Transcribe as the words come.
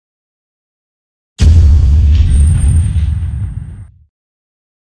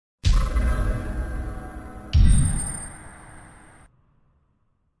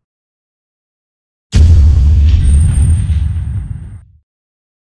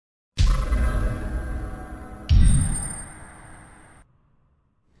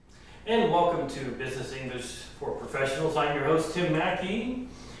And welcome to Business English for Professionals. I'm your host, Tim Mckey.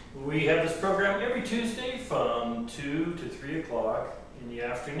 We have this program every Tuesday from 2 to 3 o'clock in the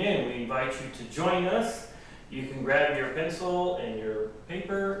afternoon. We invite you to join us. You can grab your pencil and your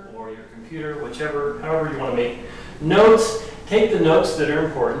paper or your computer, however you want to make notes. Take the notes that are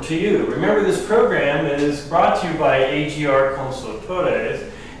important to you. Remember, this program is brought to you by AGR Consultores.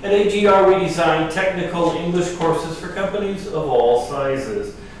 At AGR, we design technical English courses for companies of all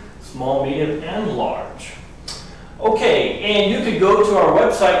sizes, small, medium, and large. Okay, and you could go to our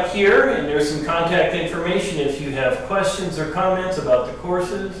website here, and there's some contact information if you have questions or comments about the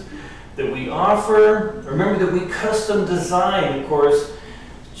courses that we offer. Remember that we custom design the course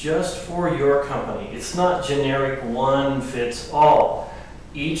just for your company. It's not generic one fits all.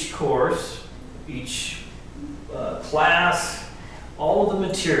 Each course, each class, all of the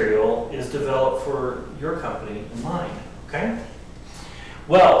material is developed for your company in mind, okay?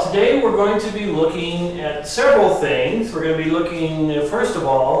 Well, today we're going to be looking at several things. We're going to be looking, first of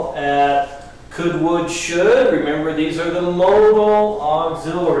all, at could, would, should. Remember, these are the modal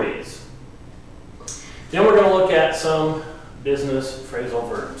auxiliaries. Then we're going to look at some business phrasal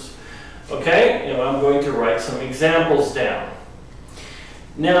verbs. Okay, and I'm going to write some examples down.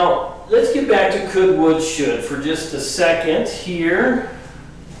 Now, let's get back to could, would, should for just a second here.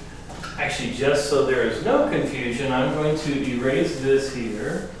 Actually, just so there is no confusion, I'm going to erase this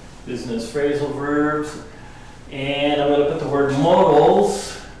here, business phrasal verbs, and I'm going to put the word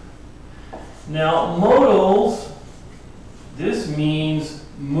modals. Now, modals, this means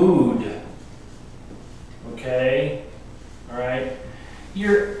mood, okay? All right?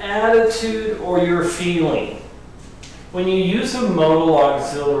 Your attitude or your feeling. When you use a modal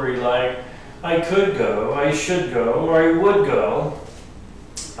auxiliary like, I could go, I should go, or I would go,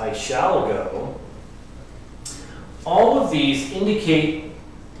 I shall go, all of these indicate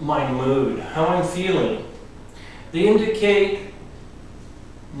my mood, how I'm feeling. They indicate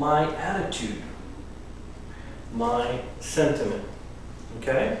my attitude, my sentiment,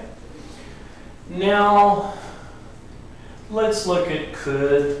 okay? Now, let's look at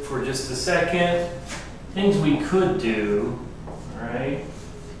could for just a second. Things we could do, all right?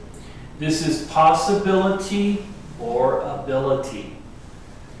 This is possibility or ability.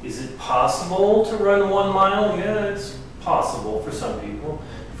 Is it possible to run 1 mile? Yeah, it's possible for some people.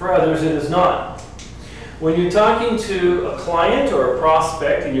 For others, it is not. When you're talking to a client or a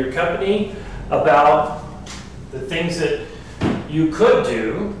prospect in your company about the things that you could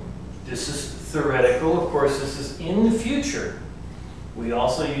do, this is theoretical. Of course, this is in the future. We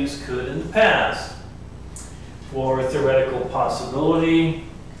also use could in the past for theoretical possibility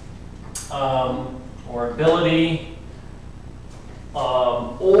or ability,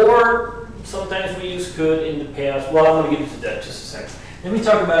 or sometimes we use could in the past. Well, I'm going to get into that in just a second. Let me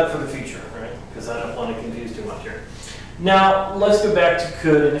talk about it for the future, right? Because I don't want to confuse too much here. Now, let's go back to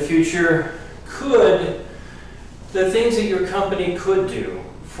could in the future. Could, the things that your company could do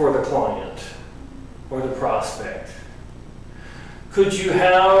for the client or the prospect. Could you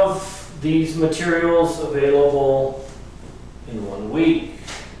have these materials available in 1 week?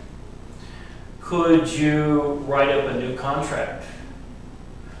 Could you write up a new contract?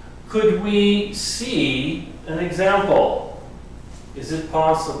 Could we see an example? Is it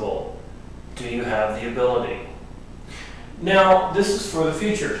possible? Do you have the ability? Now, this is for the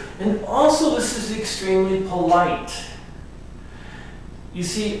future. And also, this is extremely polite. You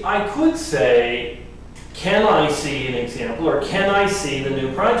see, I could say, can I see an example, or can I see the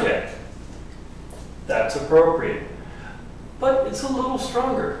new project? That's appropriate. But it's a little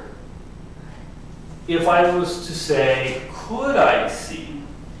stronger. If I was to say, could I see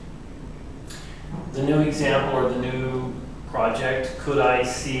the new example or the new project? Could I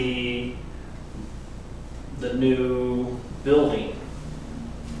see the new building?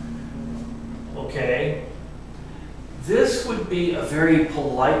 Okay. This would be a very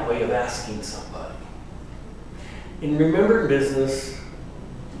polite way of asking somebody. And remember, in business,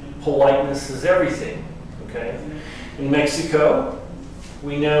 politeness is everything, okay? In Mexico,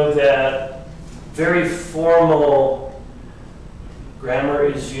 we know that very formal grammar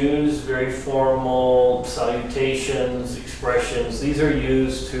is used, very formal salutations, expressions. These are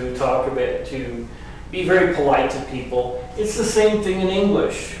used to talk about, to be very polite to people. It's the same thing in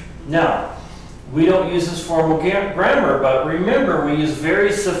English. Now, we don't use this formal grammar, but remember, we use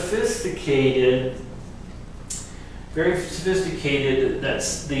very sophisticated,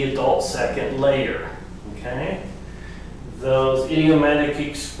 that's the adult second layer, okay? Those idiomatic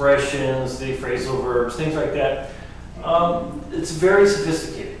expressions, the phrasal verbs, things like that, it's very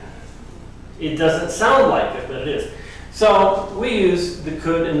sophisticated. It doesn't sound like it, but it is. So we use the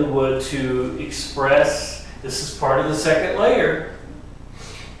could and the would to express, this is part of the second layer.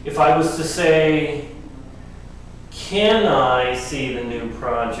 If I was to say, can I see the new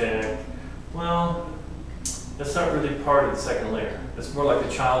project? Well, that's not really part of the second layer. It's more like a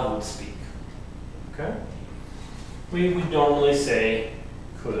child would speak. Okay? We would normally say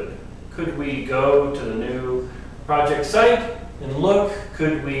could. Could we go to the new project site and look?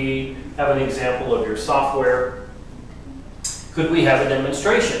 Could we have an example of your software? Could we have a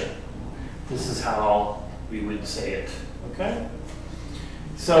demonstration? This is how we would say it. Okay?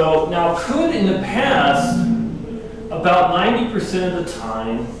 So now could in the past, about 90% of the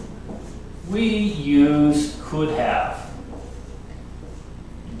time, we use could have.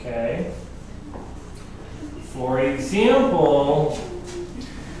 Okay? For example,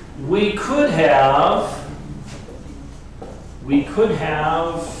 we could have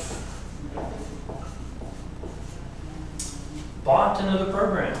bought another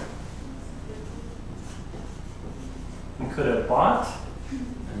program. We could have bought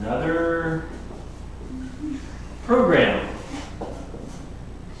another program.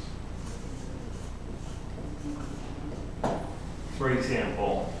 For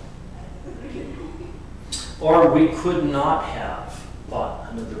example. Or we could not have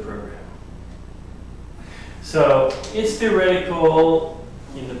bought another program. So it's theoretical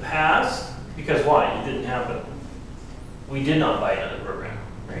in the past, because why? It didn't happen. We did not buy another program,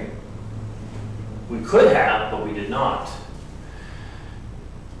 right? We could have, but we did not.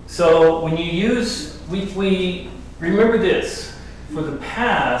 So when you use, we remember this, for the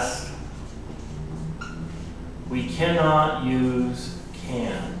past, we cannot use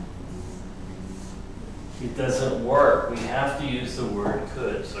can. It doesn't work. We have to use the word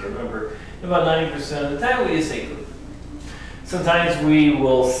could. So remember, about 90% of the time we just say could. Sometimes we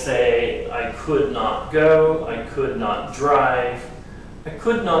will say, I could not go, I could not drive, I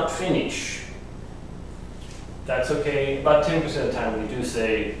could not finish. That's okay. About 10% of the time we do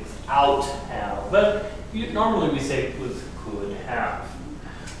say without have, but normally we say with could have.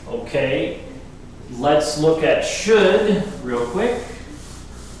 Okay, let's look at should real quick.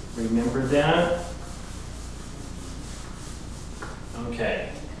 Remember that. Okay,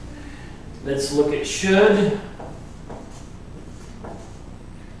 let's look at should.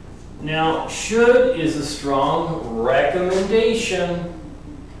 Now, should is a strong recommendation.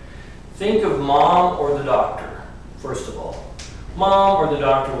 Think of mom or the doctor, first of all. Mom or the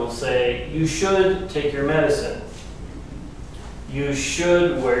doctor will say, you should take your medicine. You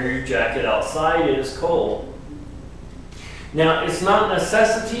should wear your jacket outside, it is cold. Now, it's not a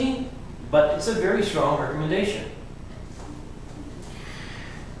necessity, but it's a very strong recommendation.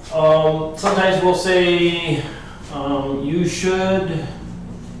 Sometimes we'll say, you should,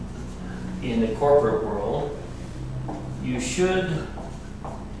 in the corporate world, you should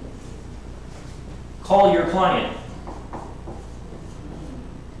call your client.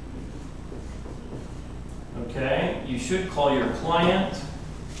 Okay, you should call your client.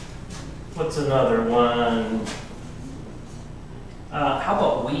 What's another one? How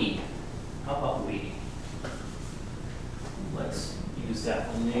about we? How about we? Let's use that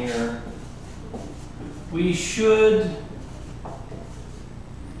one there. We should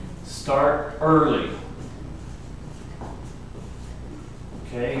start early.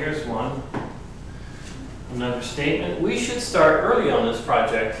 Okay, here's one. Another statement. We should start early on this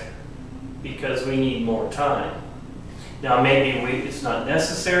project because we need more time. Now maybe it's not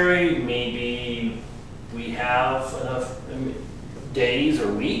necessary, maybe we have enough days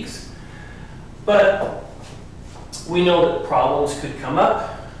or weeks, but we know that problems could come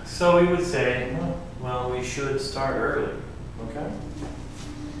up, so we would say, well, we should start early, okay?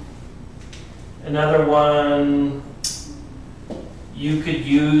 Another one you could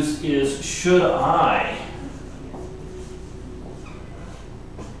use is should I.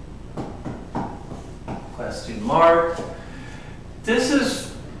 Question mark. This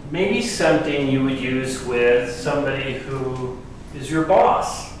is maybe something you would use with somebody who is your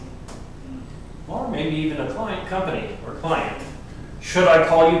boss, or maybe even a client, company or client. Should I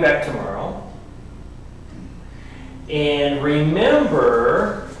call you back tomorrow? And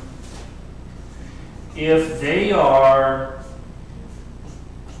remember, if they are,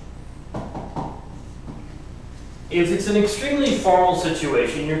 if it's an extremely formal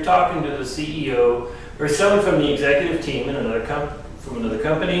situation, you're talking to the CEO or someone from the executive team in from another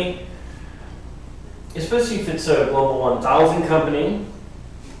company, especially if it's a Global 1000 company,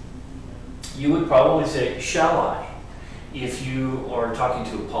 you would probably say, shall I? If you are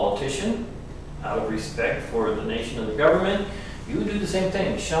talking to a politician, out of respect for the nation and the government, you would do the same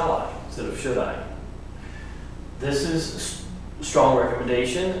thing, shall I, instead of should I. This is a strong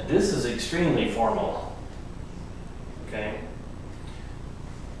recommendation. This is extremely formal. Okay.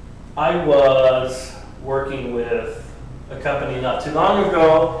 I was working with a company not too long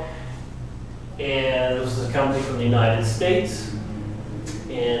ago, and it was a company from the United States,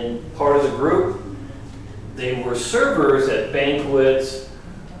 and part of the group, they were servers at banquets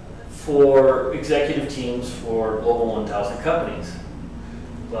for executive teams for Global 1000 companies.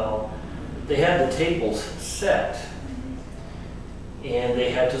 Well, they had the tables set, and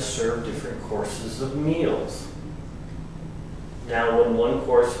they had to serve different courses of meals. Now, when one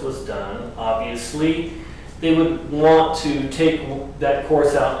course was done, obviously, they would want to take that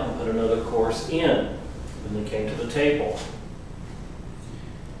course out and put another course in when they came to the table.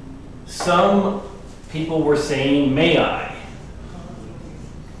 Some people were saying, "May I?"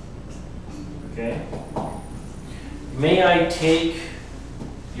 Okay? "May I take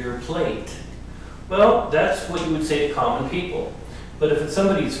your plate?" Well, that's what you would say to common people. But if it's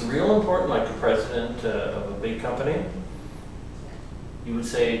somebody who's real important, like the president of a big company, you would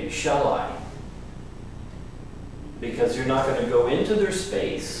say, "Shall I?" Because you're not going to go into their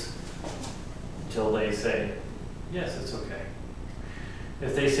space until they say, "Yes, it's okay."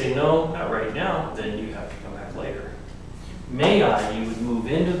 If they say, "No, not right now," then you have to come back later. "May I?" You would move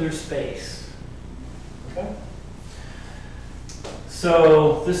into their space. Okay?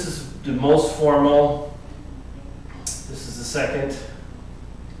 So this is the most formal. This is the second,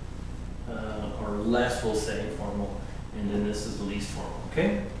 or less, we'll say, formal. And then this is the least formal.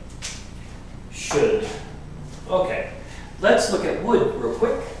 Okay? Should. Okay. Let's look at would real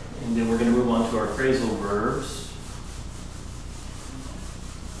quick, and then we're going to move on to our phrasal verbs.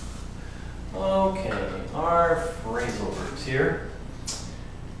 Okay, our phrasal verbs here.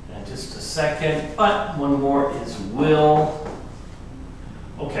 And just a second, but one more is will.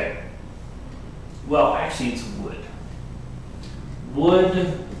 Okay. Well, actually, it's would.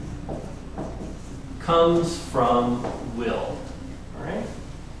 Would comes from will. All right?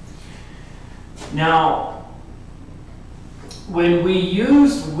 Now, when we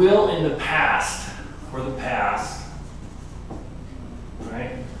use will in the past, for the past,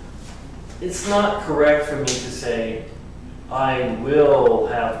 right, it's not correct for me to say, "I will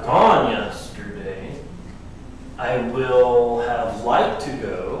have gone yesterday." "I will have liked to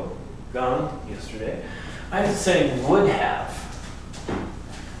go, gone yesterday." I would say would have.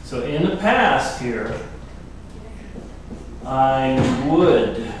 So in the past here, I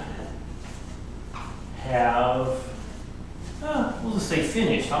would have, we'll just say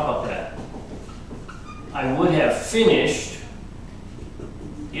finished. How about that? I would have finished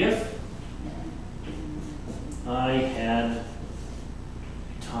if I had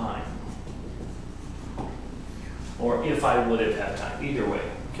time. Or if I would have had time. Either way,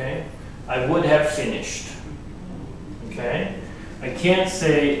 okay? I would have finished. Okay? I can't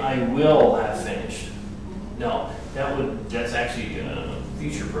say I will have finished. No, that's actually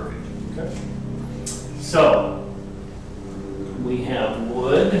future perfect. Okay? So, we have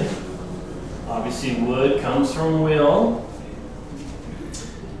would. Obviously, would comes from will.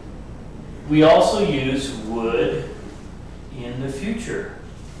 We also use would in the future.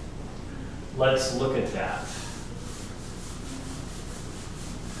 Let's look at that.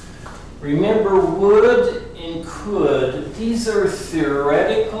 Remember, would and could, these are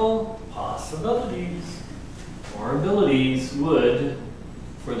theoretical possibilities or abilities. Would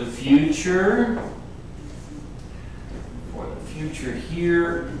for the future. For the future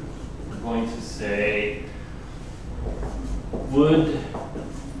here, we're going to say, would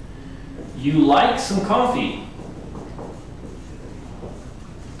you like some coffee?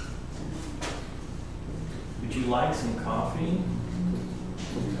 Would you like some coffee?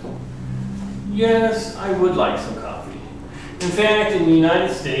 Yes, I would like some coffee. In fact, in the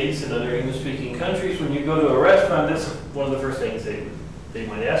United States and other English-speaking countries, when you go to a restaurant, that's one of the first things they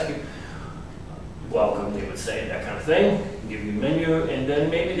might ask you. Welcome, they would say, that kind of thing. Give you a menu, and then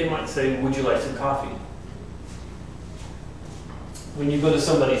maybe they might say, would you like some coffee? When you go to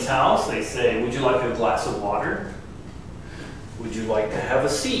somebody's house, they say, would you like a glass of water? Would you like to have a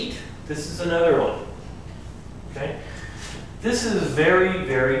seat? This is another one. Okay? This is very,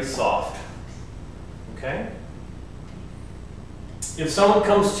 very soft. Okay? If someone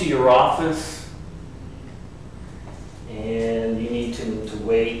comes to your office and you need to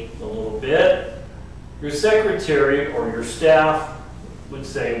wait a little bit, your secretary or your staff would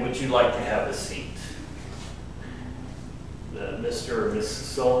say, would you like to have a seat? Mr. or Mrs.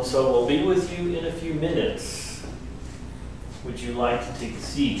 So-and-so will be with you in a few minutes. Would you like to take a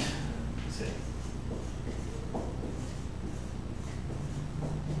seat? See?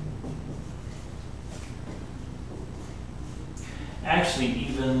 Actually,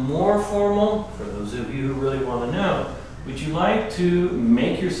 even more formal, for those of you who really want to know, would you like to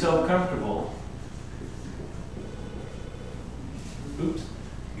make yourself comfortable? Oops,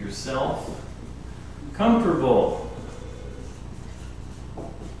 yourself comfortable.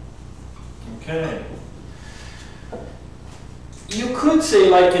 Okay. You could say,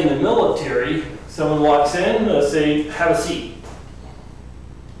 like in the military, someone walks in, say, have a seat.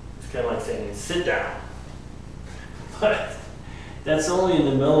 It's kind of like saying, sit down. But that's only in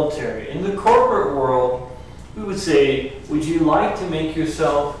the military. In the corporate world, we would say, would you like to make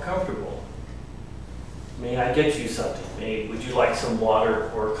yourself comfortable? May I get you something? Would you like some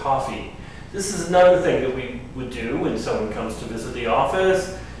water or coffee? This is another thing that we would do when someone comes to visit the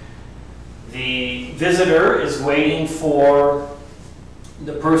office. The visitor is waiting for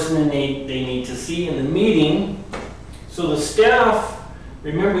the person they need to see in the meeting. So the staff,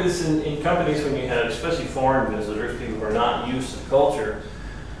 remember this in companies when you have, especially foreign visitors, people who are not used to the culture,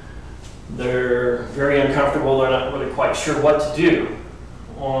 they're very uncomfortable, they're not really quite sure what to do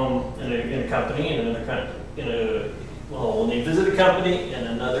in a company, in another country, when they visit a company in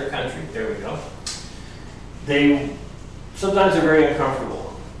another country, there we go, they sometimes are very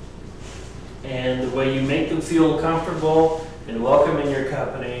uncomfortable. And the way you make them feel comfortable and welcome in your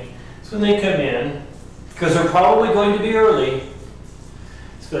company is when they come in, because they're probably going to be early,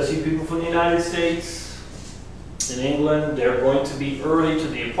 especially people from the United States, in England, they're going to be early to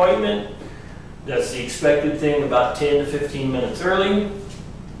the appointment. That's the expected thing, about 10 to 15 minutes early.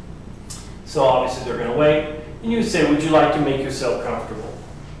 So obviously they're going to wait. And you say, would you like to make yourself comfortable?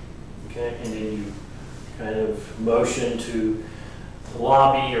 Okay, and then you kind of motion to the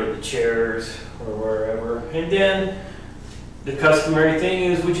lobby or the chairs or wherever. And then the customary thing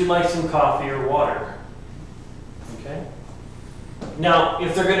is, would you like some coffee or water? Okay. Now,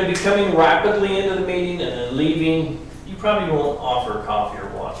 if they're going to be coming rapidly into the meeting and then leaving, you probably won't offer coffee or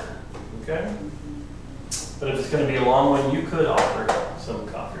water. Okay? But if it's going to be a long one, you could offer some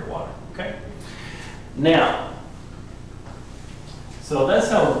coffee or water. Okay? Now, so that's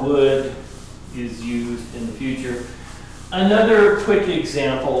how would is used in the future. Another quick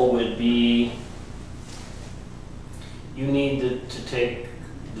example would be you need to take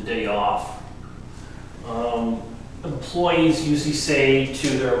the day off. Employees usually say to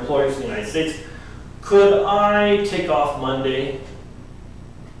their employers in the United States, could I take off Monday?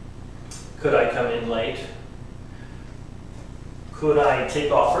 Could I come in late? Could I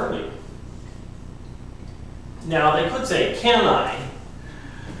take off early? Now, they could say, can I?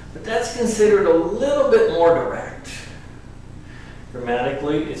 But that's considered a little bit more direct.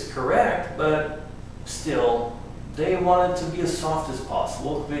 Grammatically, it's correct, but still, they want it to be as soft as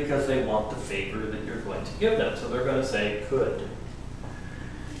possible because they want the favor that you're going to give them. So they're going to say, could.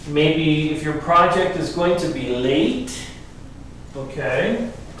 Maybe if your project is going to be late,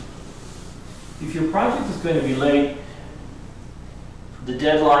 okay, if your project is going to be late, the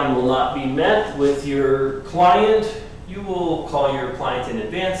deadline will not be met with your client, you will call your client in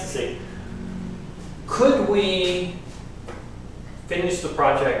advance and say, could we finish the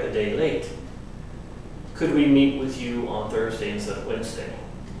project a day late? Could we meet with you on Thursday instead of Wednesday?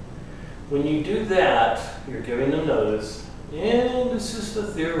 When you do that, you're giving them notice, and it's just a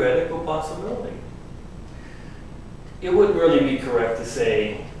theoretical possibility. It wouldn't really be correct to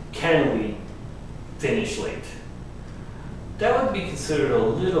say, can we finish late? That would be considered a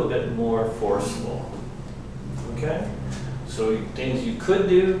little bit more forceful. Okay? So things you could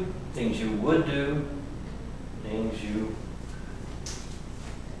do, things you would do, things you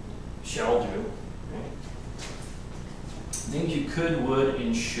shall do. Things you could, would,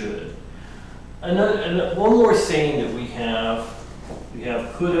 and should. One more saying that we have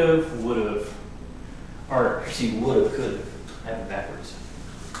could've, would've, or actually would've, could've. I have it backwards.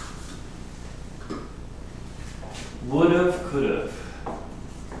 Would've, could've.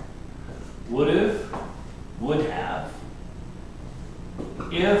 Would've, would have.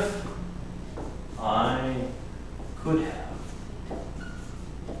 If I could have.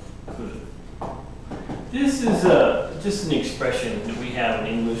 Could've. This is just an expression that we have in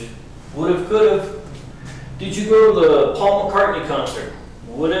English. Would've, could've. Did you go to the Paul McCartney concert?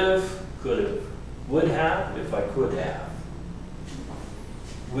 Would've, could've. Would have if I could have.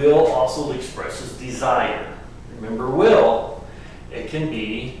 Will also expresses desire. Remember, will, it can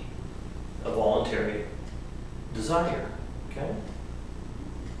be a voluntary desire. Okay?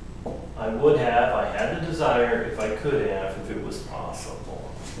 I would have, I had the desire if I could have, if it was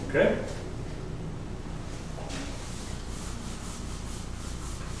possible. Okay?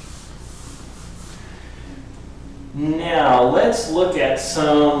 Now, let's look at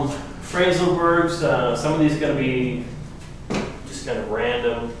some phrasal verbs. Some of these are going to be just just kind of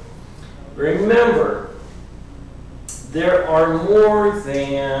random. Remember, there are more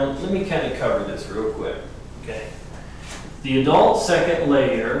than, let me kind of cover this real quick, okay? The adult second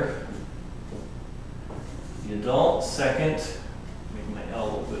layer, make my L a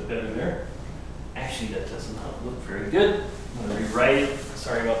little bit better there. Actually, that does not look very good. I'm going to rewrite it.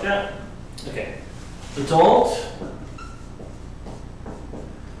 Sorry about that. Okay. Adult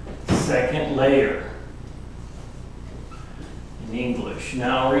second layer in English.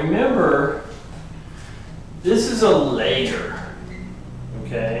 Now remember, this is a layer,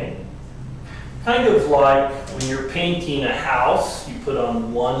 okay? Kind of like when you're painting a house, you put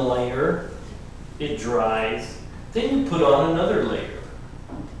on one layer, it dries, then you put on another layer,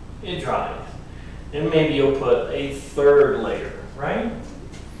 it dries, and maybe you'll put a third layer, right?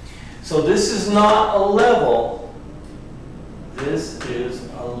 So this is not a level, this is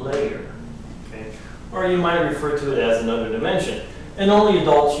a layer, okay? Or you might refer to it as another dimension, and only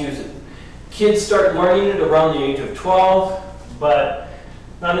adults use it. Kids start learning it around the age of 12, but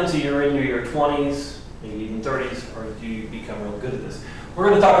not until you're in your 20s, maybe even 30s, or do you become real good at this. We're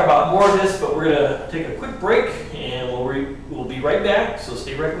going to talk about more of this, but we're going to take a quick break, and we'll be right back, so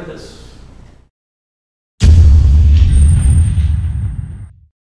stay right with us.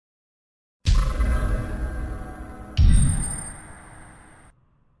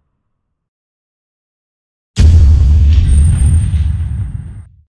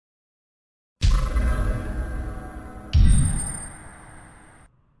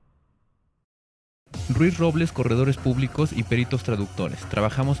 Ruiz Robles, corredores públicos y peritos traductores.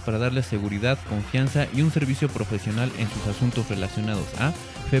 Trabajamos para darles seguridad, confianza y un servicio profesional en sus asuntos relacionados a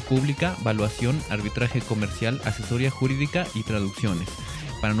fe pública, valuación, arbitraje comercial, asesoría jurídica y traducciones.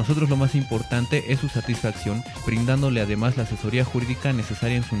 Para nosotros lo más importante es su satisfacción, brindándole además la asesoría jurídica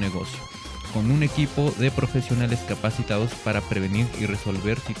necesaria en su negocio, con un equipo de profesionales capacitados para prevenir y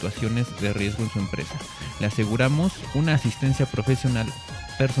resolver situaciones de riesgo en su empresa. Le aseguramos una asistencia profesional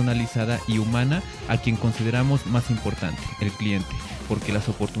personalizada y humana a quien consideramos más importante, el cliente, porque las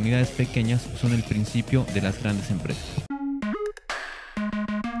oportunidades pequeñas son el principio de las grandes empresas.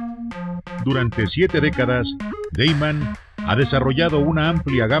 Durante 7 décadas, Dayman ha desarrollado una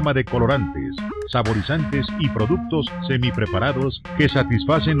amplia gama de colorantes, saborizantes y productos semipreparados que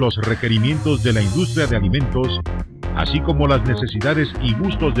satisfacen los requerimientos de la industria de alimentos, así como las necesidades y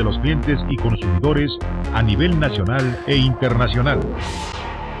gustos de los clientes y consumidores a nivel nacional e internacional.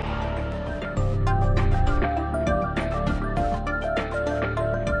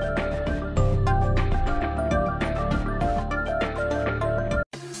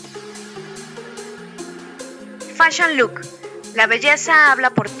 Fashion Look. La belleza habla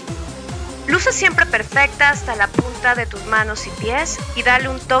por ti. Luce siempre perfecta hasta la punta de tus manos y pies y dale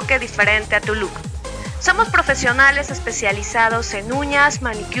un toque diferente a tu look. Somos profesionales especializados en uñas,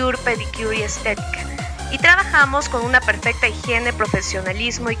 manicure, pedicure y estética. Y trabajamos con una perfecta higiene,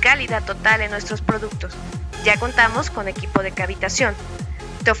 profesionalismo y calidad total en nuestros productos. Ya contamos con equipo de cavitación.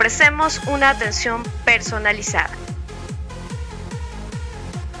 Te ofrecemos una atención personalizada.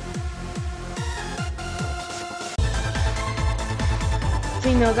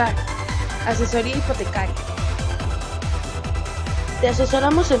 Finhogar, asesoría hipotecaria. Te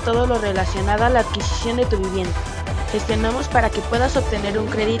asesoramos en todo lo relacionado a la adquisición de tu vivienda. Gestionamos para que puedas obtener un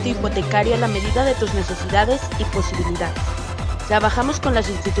crédito hipotecario a la medida de tus necesidades y posibilidades. Trabajamos con las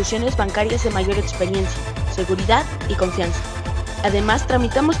instituciones bancarias de mayor experiencia, seguridad y confianza. Además,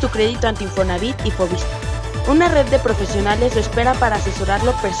 tramitamos tu crédito ante Infonavit y Fobista. Una red de profesionales lo espera para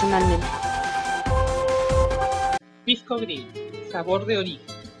asesorarlo personalmente. Pisco Grill, sabor de origen,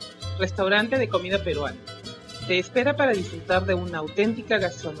 restaurante de comida peruana. Te espera para disfrutar de una auténtica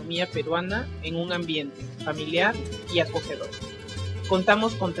gastronomía peruana en un ambiente familiar y acogedor.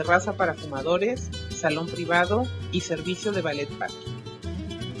 Contamos con terraza para fumadores, salón privado y servicio de ballet parking.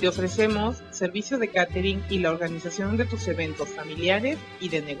 Te ofrecemos servicio de catering y la organización de tus eventos familiares y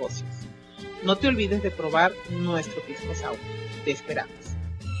de negocios. No te olvides de probar nuestro pisco sour. Te esperamos.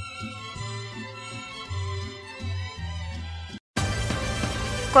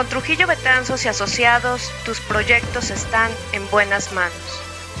 Con Trujillo Betanzos y Asociados, tus proyectos están en buenas manos.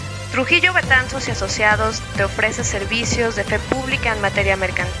 Trujillo Betanzos y Asociados te ofrece servicios de fe pública en materia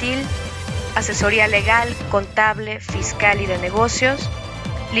mercantil, asesoría legal, contable, fiscal y de negocios,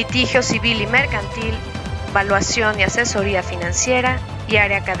 litigio civil y mercantil, valuación y asesoría financiera y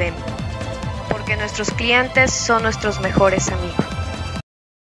área académica. Porque nuestros clientes son nuestros mejores amigos.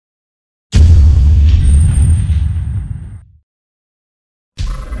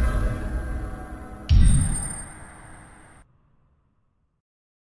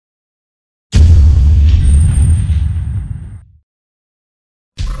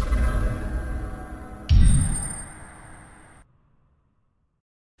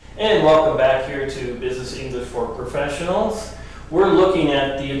 Business English for Professionals. We're looking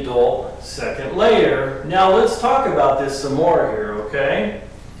at the adult second layer. Now let's talk about this some more here, okay?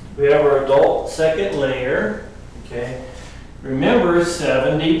 We have our adult second layer, okay? Remember,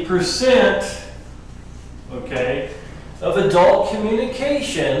 70%, okay, of adult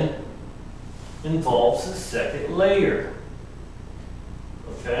communication involves the second layer,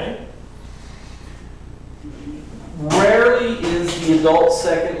 okay? Rarely is the adult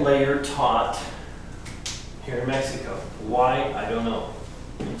second layer taught here in Mexico. Why? I don't know.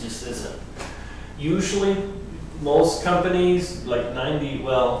 It just isn't. Usually, most companies, like 90,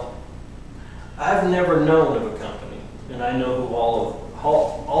 well, I've never known of a company, and I know who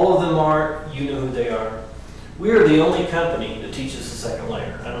all of them are. You know who they are. We are the only company that teaches the second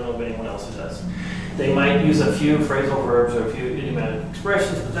layer. I don't know of anyone else who does. They might use a few phrasal verbs or a few idiomatic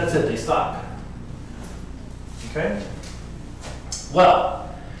expressions, but that's it. They stop. Okay?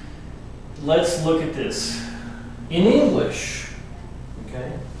 Well, let's look at this. In English,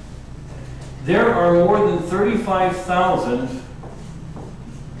 okay, there are more than 35,000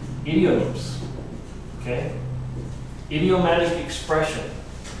 idioms, okay? Idiomatic expression,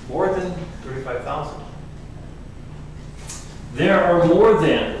 more than 35,000. There are more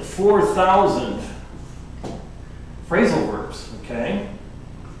than 4,000 phrasal verbs, okay?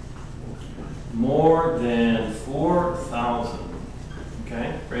 More than 4,000,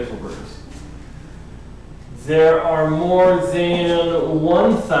 okay, phrasal verbs. There are more than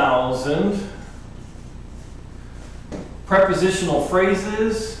 1,000 prepositional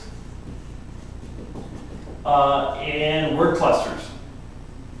phrases and word clusters,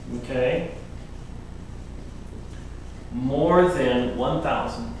 okay? More than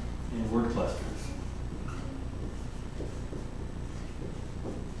 1,000 in word clusters.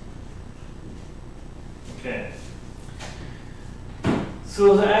 Okay.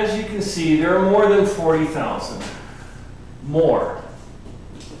 So as you can see, there are more than 40,000. More.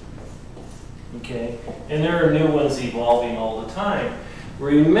 Okay? And there are new ones evolving all the time.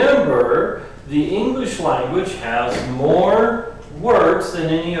 Remember, the English language has more words than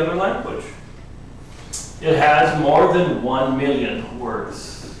any other language. It has more than 1 million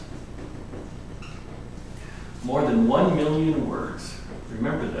words. More than 1 million words.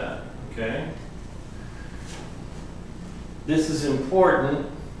 Remember that, okay? This is important,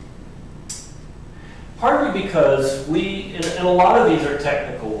 partly because and a lot of these are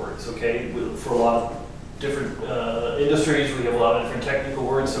technical words, okay? For a lot of different industries, we have a lot of different technical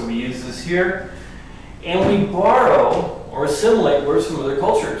words, so we use this here. And we borrow or assimilate words from other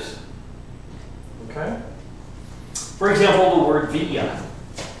cultures, okay? For example, the word via.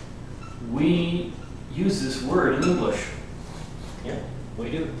 We use this word in English. Yeah,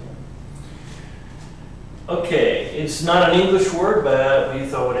 we do. Okay, it's not an English word, but we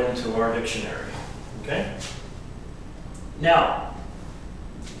throw it into our dictionary, okay? Now,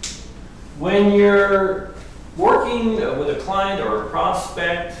 when you're working with a client or a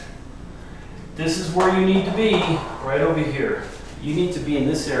prospect, this is where you need to be, right over here. You need to be in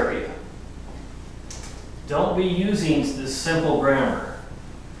this area. Don't be using this simple grammar.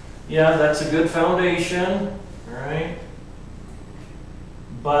 Yeah, that's a good foundation, all right?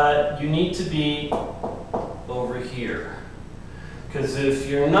 But you need to be over here. Because if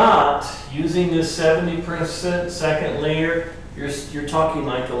you're not using this 70% second layer, you're talking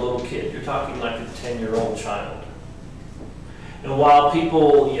like a little kid. You're talking like a 10-year-old child. And while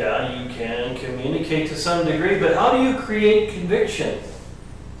people, yeah, you can communicate to some degree, but how do you create conviction?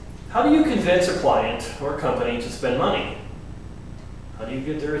 How do you convince a client or a company to spend money? How do you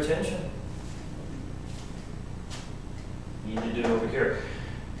get their attention? You need to do it over here.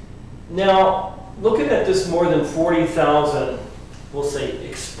 Now, looking at this more than 40,000, we'll say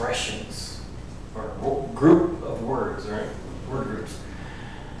expressions, or group of words, right? Word groups.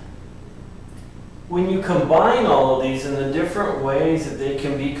 When you combine all of these in the different ways that they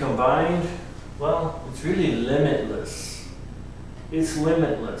can be combined, well, it's really limitless. It's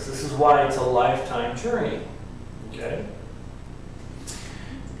limitless. This is why it's a lifetime journey, okay?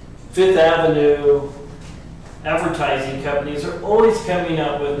 Fifth Avenue advertising companies are always coming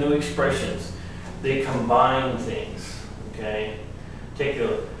up with new expressions. They combine things, okay? Take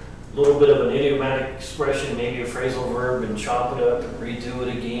a little bit of an idiomatic expression, maybe a phrasal verb, and chop it up and redo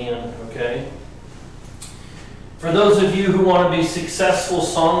it again, okay? For those of you who want to be successful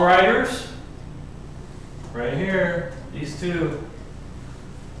songwriters, right here, these two.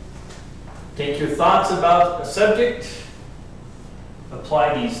 Take your thoughts about a subject,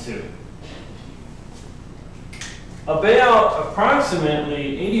 apply these two. About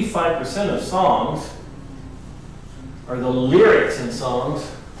approximately 85% of songs, or the lyrics in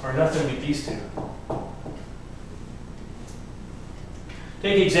songs, are nothing but these two.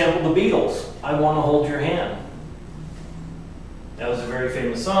 Take example, the Beatles, I Want to Hold Your Hand. That was a very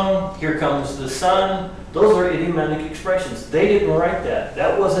famous song. Here Comes the Sun. Those are idiomatic expressions. They didn't write that.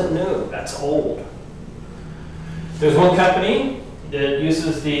 That wasn't new. That's old. There's one company that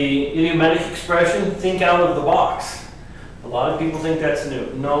uses the idiomatic expression, think out of the box. A lot of people think that's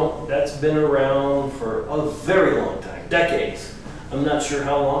new. No, that's been around for a very long time, decades. I'm not sure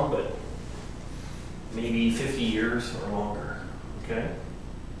how long, but maybe 50 years or longer, okay?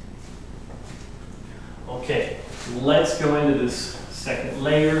 Okay, let's go into this second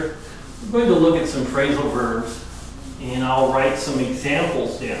layer. We're going to look at some phrasal verbs, and I'll write some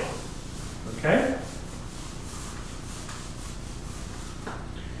examples down, okay?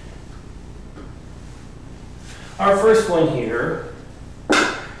 Our first one here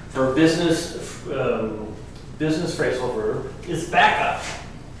for business phrasal verb is backup.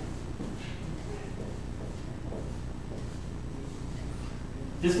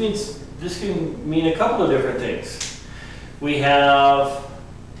 This can mean a couple of different things. We have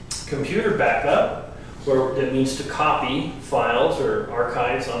computer backup, where that means to copy files or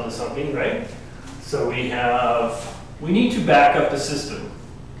archives onto something, right? So we need to back up the system.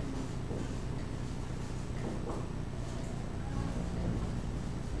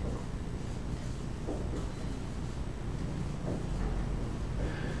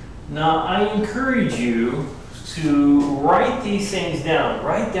 Now, I encourage you to write these things down.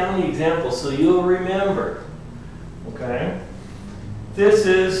 Write down the examples so you'll remember, okay? This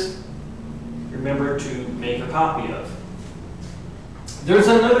is, remember to make a copy of. There's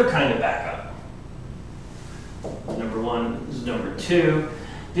another kind of backup. Number one is number two.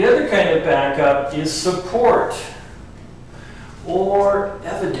 The other kind of backup is support or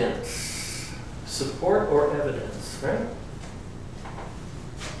evidence. Support or evidence, right?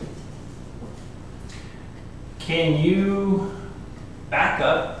 Can you back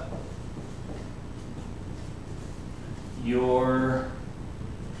up your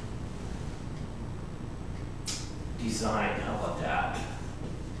design? How about that?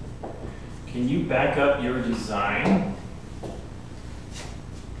 Can you back up your design?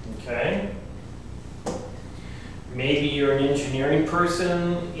 Okay. Maybe you're an engineering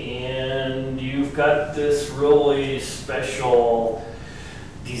person and you've got this really special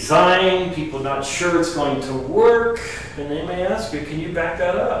design, people are not sure it's going to work, and they may ask you, can you back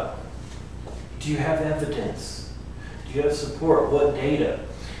that up? Do you have evidence? Do you have support? What data?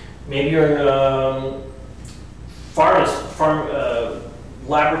 Maybe you're in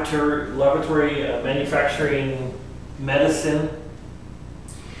laboratory manufacturing medicine.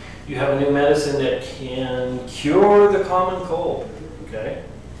 You have a new medicine that can cure the common cold, okay?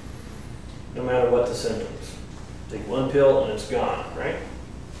 No matter what the symptoms. Take one pill and it's gone, right?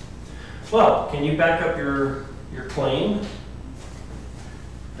 Well, can you back up your claim? In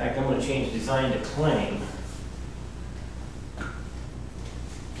fact, I'm going to change design to claim.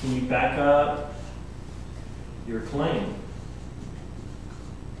 Can you back up your claim?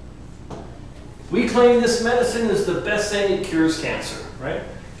 We claim this medicine is the best thing that cures cancer, right?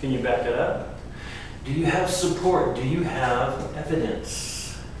 Can you back it up? Do you have support? Do you have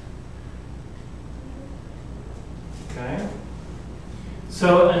evidence? Okay.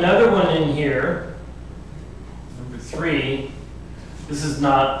 So another one in here, number 3, this is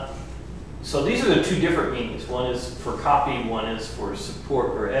not, so these are the two different meanings. One is for copy, one is for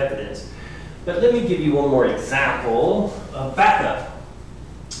support or evidence. But let me give you one more example of backup.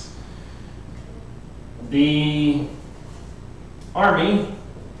 The Army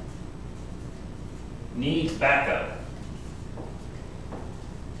needs backup.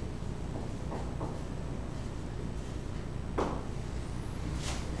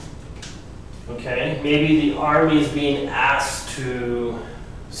 Okay, maybe the Army is being asked to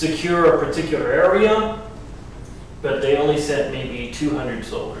secure a particular area, but they only sent maybe 200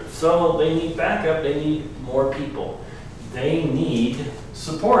 soldiers. So they need backup, they need more people. They need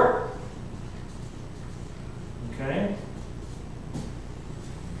support. Okay?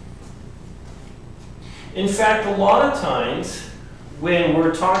 In fact, a lot of times when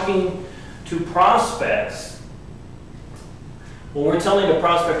we're talking to prospects, when we're telling a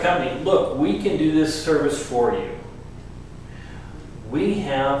prospect company, look, we can do this service for you. We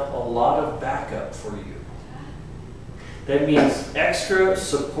have a lot of backup for you. That means extra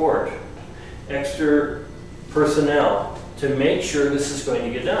support, extra personnel to make sure this is going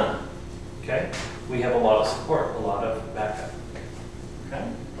to get done. Okay? We have a lot of support, a lot of backup.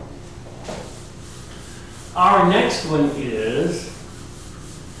 Okay? Our next one is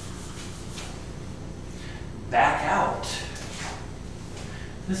back out.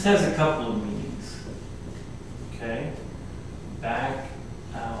 This has a couple of meanings. Okay? Back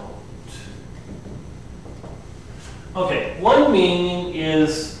Okay, one meaning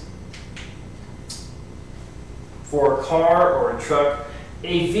is for a car or a truck,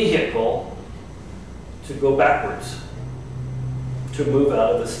 a vehicle to go backwards, to move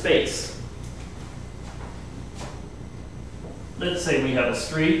out of a space. Let's say we have a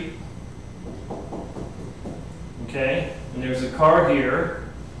street, okay, and there's a car here,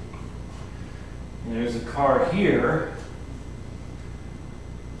 and there's a car here.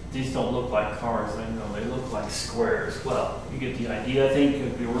 These don't look like cars, I know, they look like squares. Well, you get the idea. I think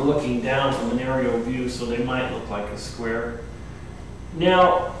if we were looking down from an aerial view, so they might look like a square.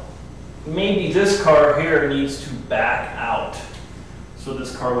 Now, maybe this car here needs to back out. So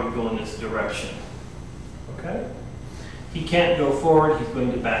this car would go in this direction, okay? He can't go forward, he's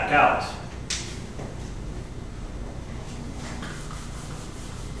going to back out.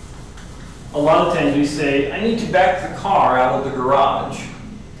 A lot of times we say, I need to back the car out of the garage.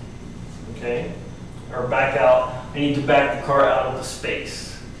 Okay, or back out, I need to back the car out of the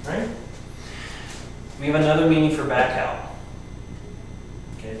space, right? We have another meaning for back out.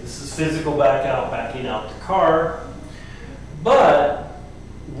 Okay, this is physical back out, backing out the car. But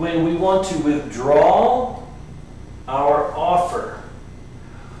when we want to withdraw our offer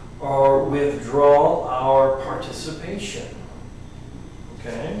or withdraw our participation,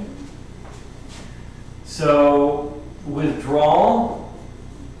 okay? So withdraw,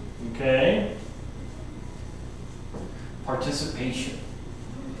 okay, participation.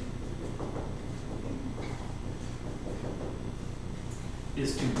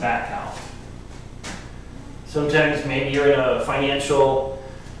 Is to back out. Sometimes maybe you're in a financial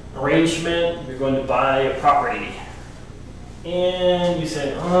arrangement, you're going to buy a property, and you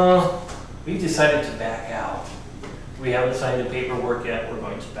say, we've decided to back out. We haven't signed the paperwork yet, we're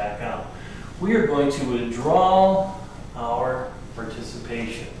going to back out. We are going to withdraw our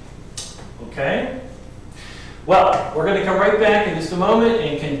participation. Okay? Well, we're going to come right back in just a moment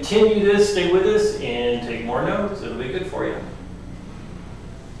and continue this. Stay with us and take more notes. It'll be good for you.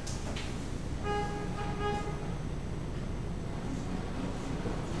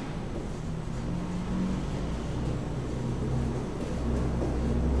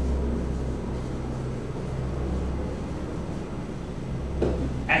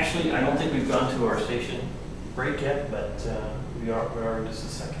 Actually, I don't think we've gone to our station break yet, but we are in just a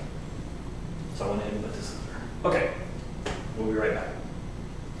second. So I went ahead and put this in there. Okay, we'll be right back.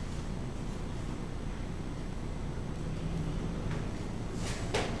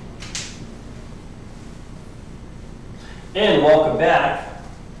 And welcome back.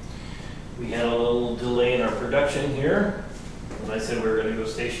 We had a little delay in our production here. When I said we were going to go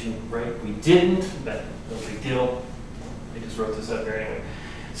station break, we didn't, but no big deal. I just wrote this up here anyway.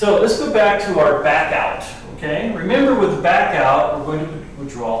 So let's go back to our back out, okay? Remember with the back out, we're going to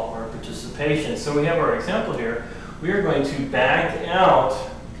withdraw our participation. So we have our example here. We are going to back out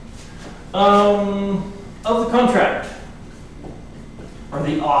of the contract or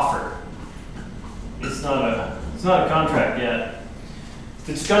the offer. It's not a contract yet. If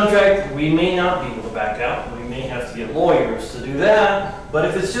it's a contract, we may not be able to back out. We may have to get lawyers to do that. But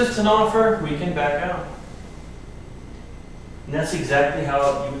if it's just an offer, we can back out. And that's exactly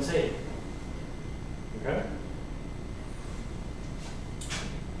how you would say it. Okay?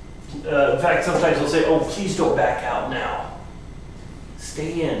 In fact, sometimes they'll say, oh, please don't back out now.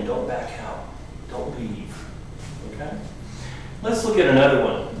 Stay in, don't back out. Don't leave. Okay? Let's look at another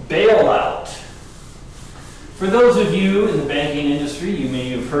one. Bailout. For those of you in the banking industry, you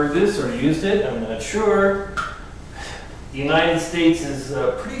may have heard this or used it, I'm not sure. The United States is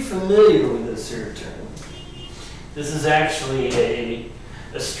pretty familiar with this here term. This is actually a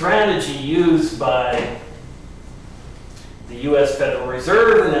strategy used by the U.S. Federal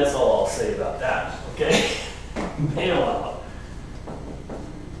Reserve, and that's all I'll say about that, okay? Bailout.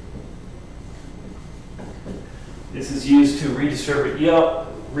 This is used to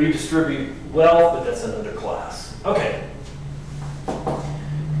redistribute wealth, but that's another class. Okay.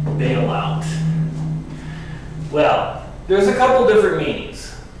 Bailout. Well, there's a couple different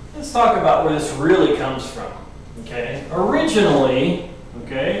meanings. Let's talk about where this really comes from. Okay, originally,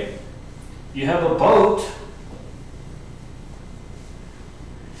 okay, you have a boat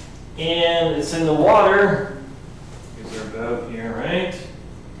and it's in the water. Here's our boat here, right?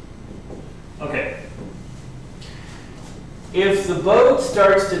 Okay. If the boat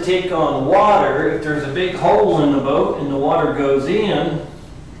starts to take on water, if there's a big hole in the boat and the water goes in,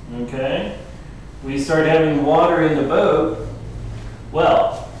 okay, we start having water in the boat,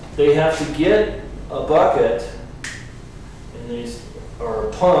 well, they have to get a bucket or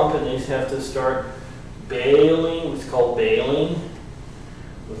a pump, and they have to start bailing, what's called bailing,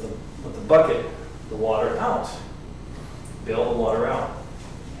 with a bucket, the water out. bail the water out.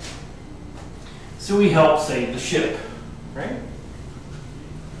 So we help save the ship, right?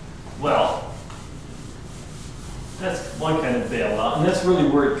 Well, that's one kind of bailout, and that's really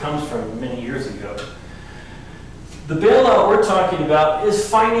where it comes from many years ago. The bailout we're talking about is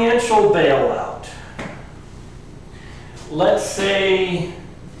financial bailout. Let's say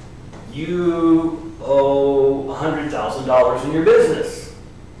you owe $100,000 in your business,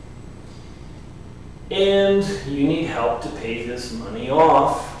 and you need help to pay this money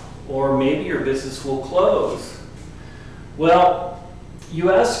off, or maybe your business will close. Well,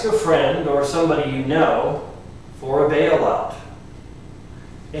 you ask a friend or somebody you know for a bailout,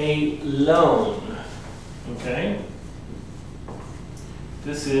 a loan, okay?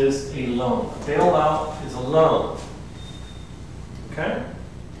 This is a loan. A bailout is a loan, okay?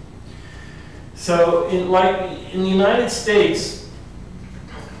 So in the United States,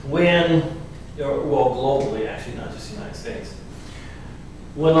 well, globally, actually, not just the United States,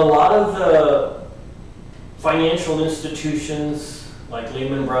 when a lot of the financial institutions like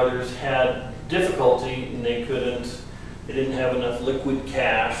Lehman Brothers had difficulty and they didn't have enough liquid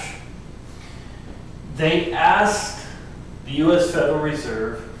cash, they asked the U.S. Federal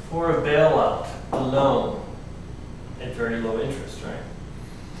Reserve for a bailout, a loan, at very low interest, right?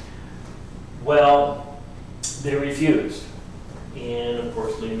 Well, they refused, and of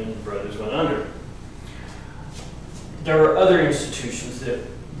course Lehman Brothers went under. There are other institutions that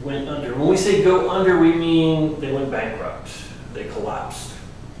went under. When we say go under, we mean they went bankrupt, they collapsed.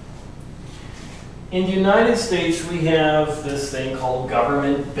 In the United States, we have this thing called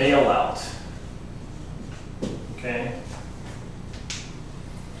government bailout, okay?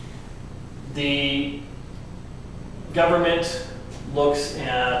 The government looks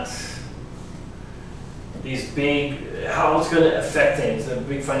at these how it's going to affect things, the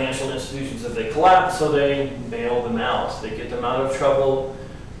big financial institutions. If they collapse, so they bail them out. They get them out of trouble.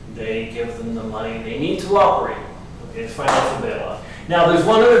 They give them the money they need to operate. Okay, it's financial bailout. Now, there's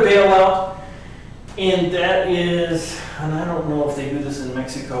one other bailout, and that is, and I don't know if they do this in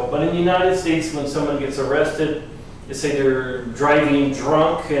Mexico, but in the United States, when someone gets arrested, they say they're driving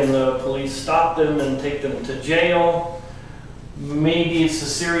drunk and the police stop them and take them to jail. Maybe it's a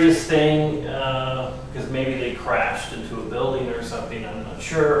serious thing because maybe they crashed into a building or something, I'm not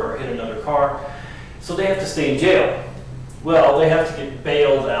sure, or hit another car. So they have to stay in jail. Well, they have to get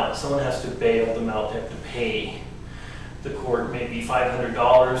bailed out. Someone has to bail them out. They have to pay the court maybe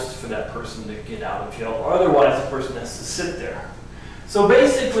 $500 for that person to get out of jail, or otherwise the person has to sit there. So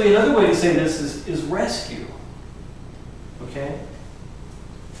basically, another way to say this is rescue. Okay?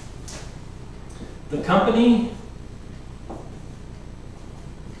 The company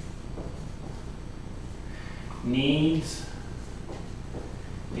needs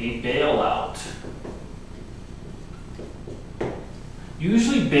a bailout.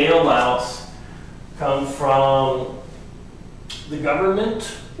 Usually bailouts come from the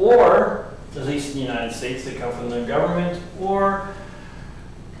government, or at least in the United States, they come from the government or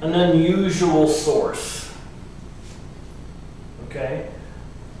an unusual source. Okay?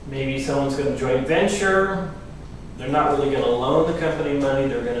 Maybe someone's going to joint venture. They're not really going to loan the company money.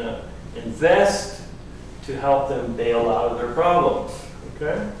 They're going to invest to help them bail out of their problems.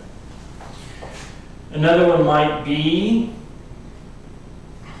 Okay? Another one might be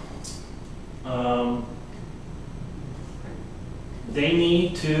they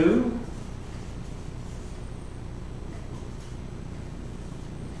need to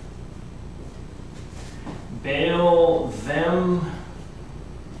bail them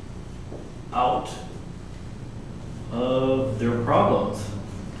out of their problems.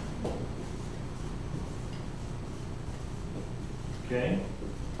 Okay?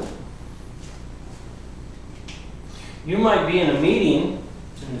 You might be in a meeting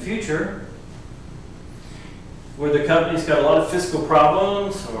in the future where the company's got a lot of fiscal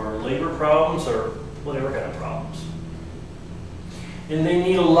problems or labor problems or whatever kind of problems. And they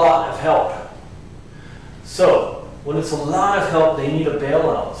need a lot of help. So, when it's a lot of help, they need a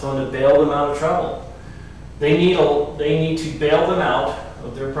bailout, someone to bail them out of trouble. They need to bail them out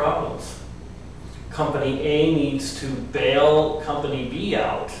of their problems. Company A needs to bail Company B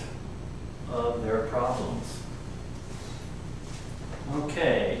out of their problems.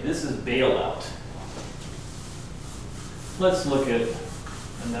 Okay, this is bailout. Let's look at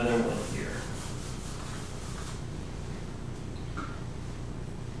another one here.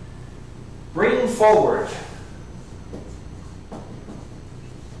 Bring forward.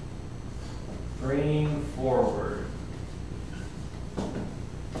 Bring forward.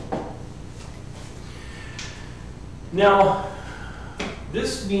 Now,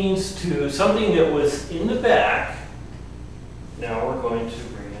 this means to something that was in the back Now we're going to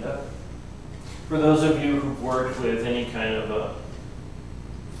bring it up. For those of you who've worked with any kind of a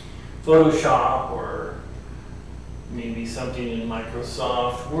Photoshop or maybe something in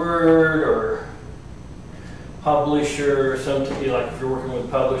Microsoft Word or Publisher or something, like if you're working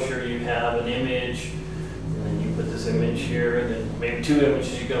with Publisher, you have an image and then you put this image here and then maybe two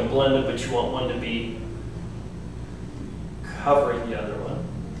images, you're going to blend it, but you want one to be covering the other one.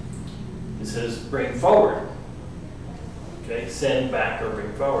 It says bring forward. Okay, send back or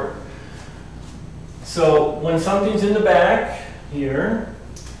bring forward. So when something's in the back here,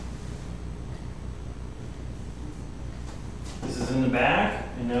 this is in the back,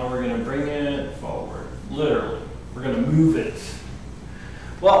 and now we're going to bring it forward. Literally, we're going to move it.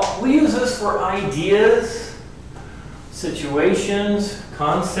 Well, we use this for ideas, situations,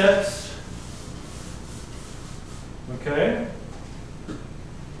 concepts. Okay?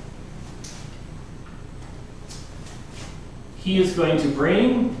 He is going to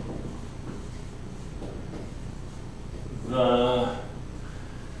bring the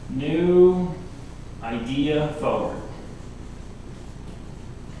new idea forward.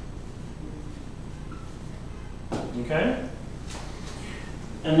 Okay?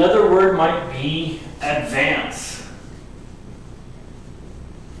 Another word might be advance.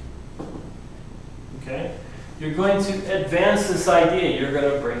 Okay? You're going to advance this idea. You're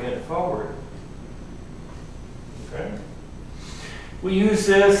going to bring it forward. Okay? We use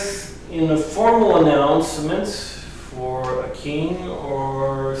this in the formal announcements for a king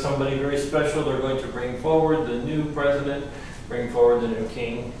or somebody very special. They're going to bring forward the new president, bring forward the new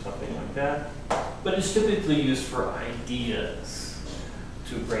king, something like that. But it's typically used for ideas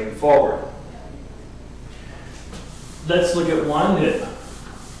to bring forward. Let's look at one that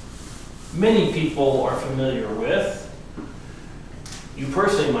many people are familiar with. You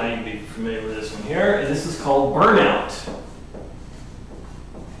personally might be familiar with this one here, and this is called burnout.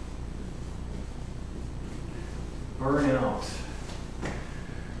 Burnout.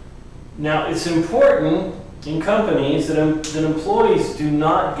 Now, it's important in companies that employees do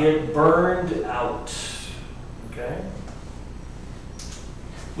not get burned out. Okay?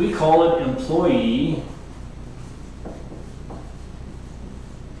 We call it employee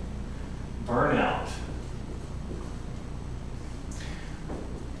burnout.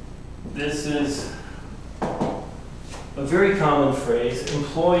 This is a very common phrase,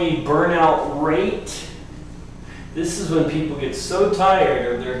 employee burnout rate. This is when people get so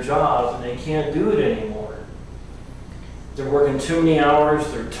tired of their job and they can't do it anymore. They're working too many hours,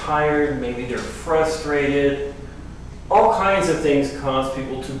 they're tired, maybe they're frustrated. All kinds of things cause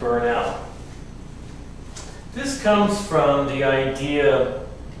people to burn out. This comes from the idea,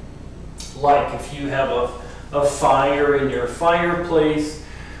 like if you have a fire in your fireplace,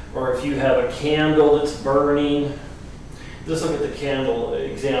 or if you have a candle that's burning. Let's look at the candle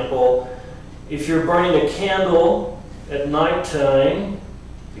example. If you're burning a candle at nighttime,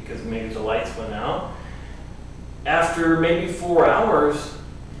 because maybe the lights went out, after maybe 4 hours,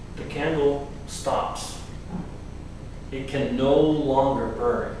 the candle stops. It can no longer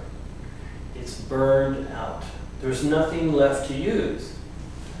burn. It's burned out. There's nothing left to use.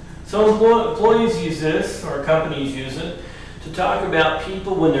 So employees use this, or companies use it, to talk about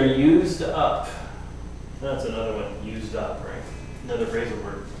people when they're used up. That's another one, used up, right? Another phrasal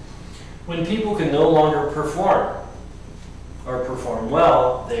word. When people can no longer perform, or perform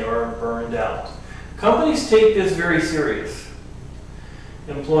well, they are burned out. Companies take this very serious,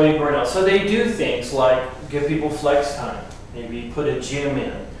 employee burnout. So they do things like give people flex time, maybe put a gym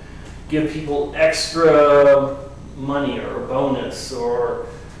in, give people extra money or a bonus, or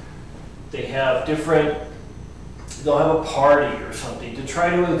they have they'll have a party or something to try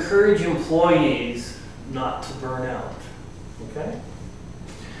to encourage employees not to burn out. Okay?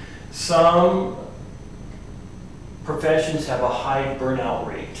 Some professions have a high burnout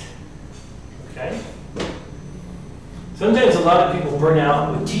rate. Okay? Sometimes a lot of people burn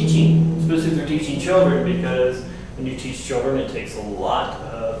out with teaching, especially if they're teaching children, because when you teach children, it takes a lot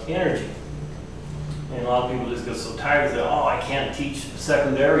of energy. And a lot of people just get so tired that, oh, I can't teach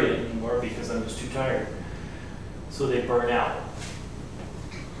secondary anymore because I'm just too tired. So they burn out.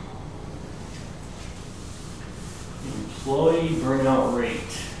 Employee burnout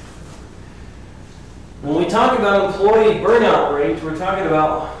rate. When we talk about employee burnout rate, we're talking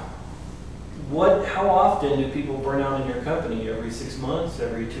about how often do people burn out in your company? Every 6 months?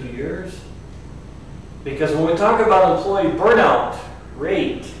 Every 2 years? Because when we talk about employee burnout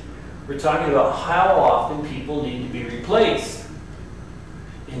rate, we're talking about how often people need to be replaced.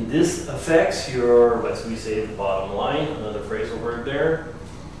 And this affects your, as we say, the bottom line, another phrasal word there.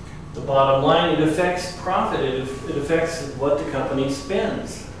 The bottom line, it affects profit. It affects what the company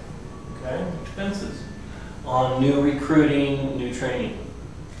spends. Okay, expenses on new recruiting, new training,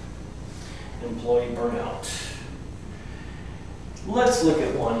 employee burnout. Let's look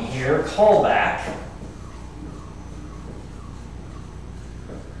at one here, callback.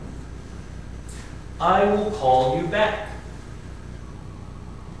 I will call you back.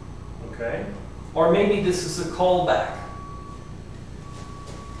 Okay? Or maybe this is a callback.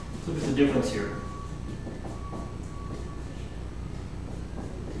 Look at the difference here.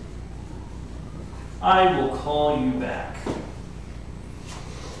 I will call you back.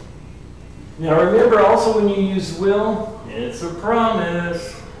 Now remember also when you use will, it's a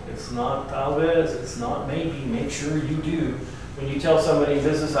promise. It's not tal vez, it's not maybe. Make sure you do. When you tell somebody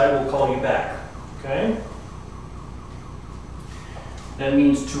this is I will call you back. Okay? That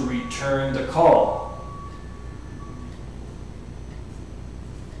means to return the call.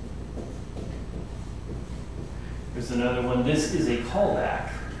 Here's another one. This is a callback.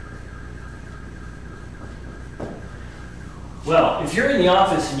 Well, if you're in the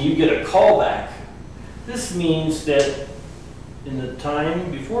office and you get a callback, this means that in the time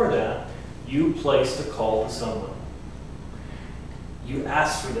before that, you placed a call to someone. You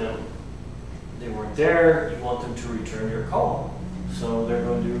asked for them. They weren't there. You want them to return your call. So they're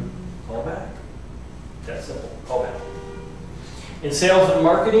going to call back. That's simple. Call back. In sales and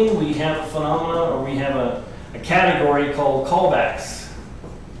marketing, we have a phenomenon, or we have a category called callbacks.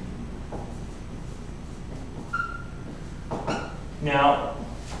 Now,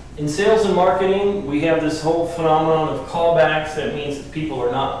 in sales and marketing, we have this whole phenomenon of callbacks. That means that people are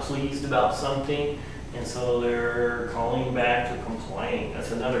not pleased about something, and so they're calling back to complain.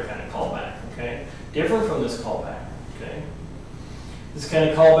 That's another kind of callback, okay? Different from this callback, okay? This kind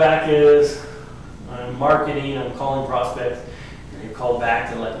of callback is, I'm marketing, I'm calling prospects, and you call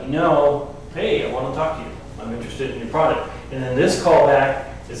back to let me know, hey, I want to talk to you. I'm interested in your product. And then this callback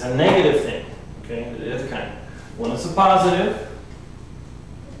is a negative thing, okay? The other kind. One is a positive.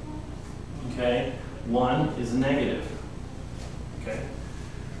 Okay, one is a negative. Okay.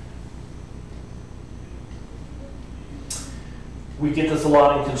 We get this a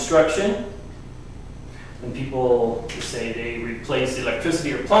lot in construction. When people say they replace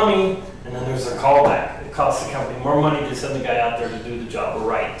electricity or plumbing, and then there's a callback. It costs the company more money to send the guy out there to do the job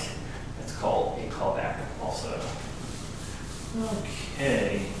right. That's called a callback also.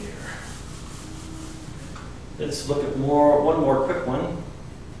 Okay, here. Let's look at one more quick one.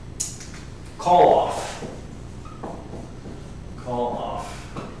 Call off. Call off.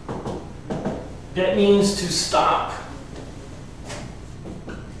 That means to stop.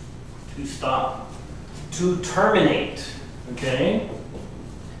 To stop. To terminate. Okay?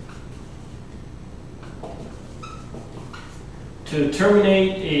 To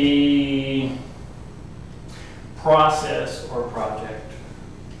terminate a process or project.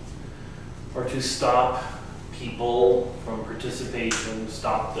 Or to stop people from participation,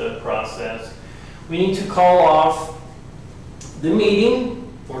 stop the process. We need to call off the meeting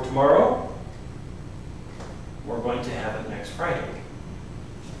for tomorrow. We're going to have it next Friday.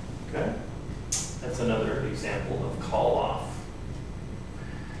 Okay? That's another example of call off.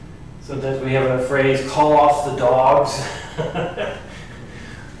 Sometimes we have a phrase, call off the dogs.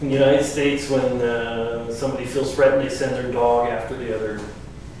 In the United States, when somebody feels threatened, they send their dog after the other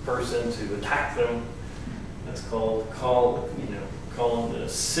person to attack them. That's called calling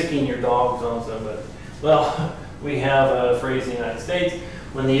sicking your dogs on somebody. Well, we have a phrase in the United States.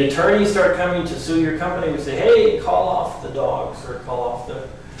 When the attorneys start coming to sue your company, we say, hey, call off the dogs, or call off the...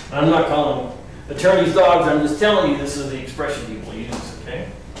 I'm not calling attorneys dogs, I'm just telling you this is the expression people use, okay?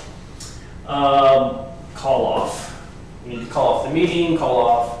 Call off. You need to call off the meeting, call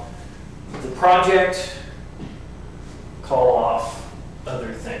off the project, call off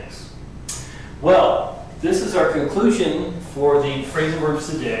other things. Well, this is our conclusion for the phrasal verbs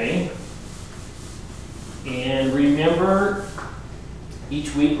today. And remember,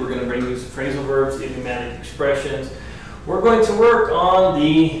 each week we're going to bring you some phrasal verbs, idiomatic expressions. We're going to work on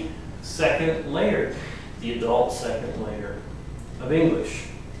the second layer, the adult second layer of English.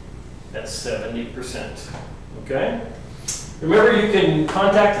 That's 70%. Okay? Remember, you can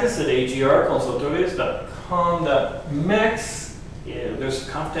contact us at agrconsultores.com.mex. There's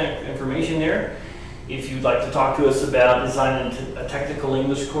contact information there. If you'd like to talk to us about designing a technical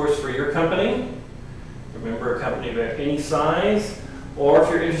English course for your company, remember, a company of any size, or if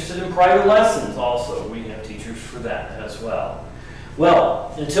you're interested in private lessons also, we have teachers for that as well.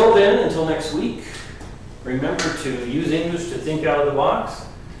 Well, until then, until next week, remember to use English to think out of the box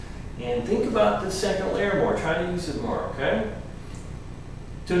and think about the second layer more. Try to use it more, okay?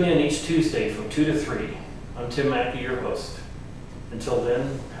 Tune in each Tuesday from 2 to 3. I'm Tim Mckey, your host. Until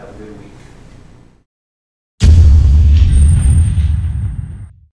then, have a good week.